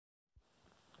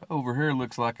Over here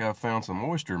looks like I found some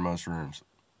oyster mushrooms.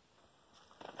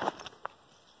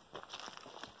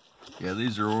 Yeah,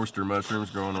 these are oyster mushrooms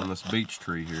growing on this beech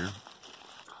tree here.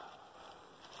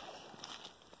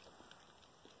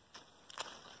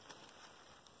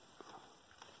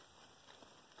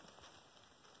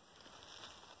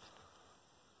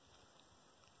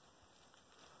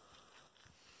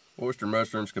 Oyster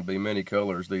mushrooms can be many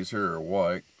colors. These here are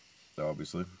white,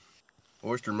 obviously.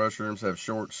 Oyster mushrooms have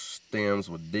short stems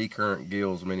with decurrent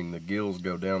gills, meaning the gills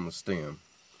go down the stem.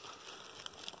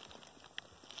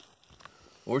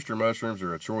 Oyster mushrooms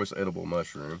are a choice edible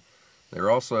mushroom.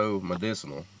 They're also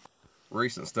medicinal.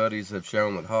 Recent studies have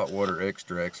shown that hot water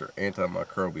extracts are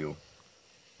antimicrobial.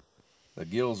 The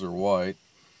gills are white.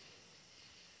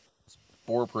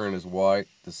 Spore print is white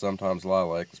to sometimes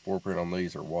lilac. The spore print on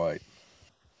these are white.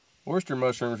 Oyster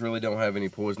mushrooms really don't have any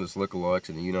poisonous lookalikes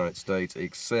in the United States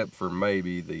except for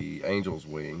maybe the angel's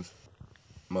wings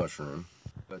mushroom.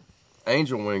 But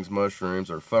angel wings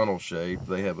mushrooms are funnel shaped.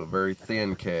 They have a very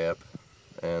thin cap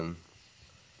and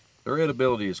their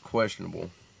edibility is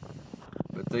questionable.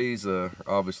 But these are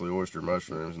obviously oyster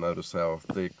mushrooms. Notice how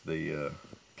thick the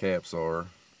caps are,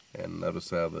 and notice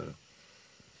how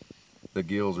the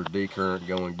gills are decurrent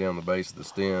going down the base of the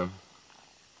stem.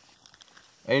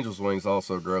 Angel's wings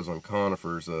also grows on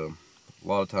conifers. A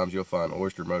lot of times you'll find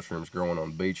oyster mushrooms growing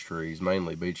on beech trees,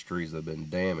 mainly beech trees that have been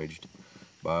damaged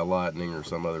by lightning or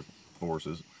some other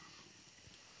forces.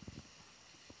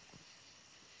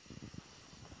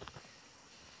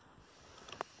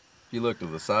 If you look to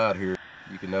the side here,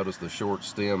 you can notice the short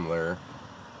stem there,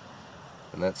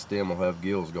 and that stem will have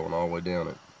gills going all the way down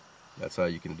it. That's how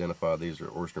you can identify these are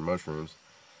oyster mushrooms.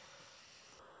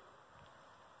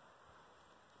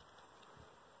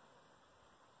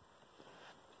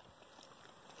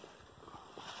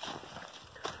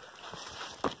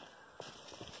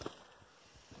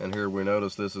 And here we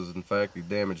notice this is in fact a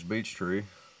damaged beech tree.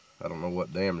 I don't know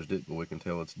what damaged it, but we can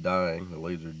tell it's dying. The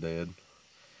leaves are dead.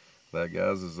 That,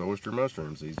 guys, is oyster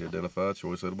mushrooms. Easy to identify,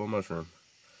 choice edible mushroom.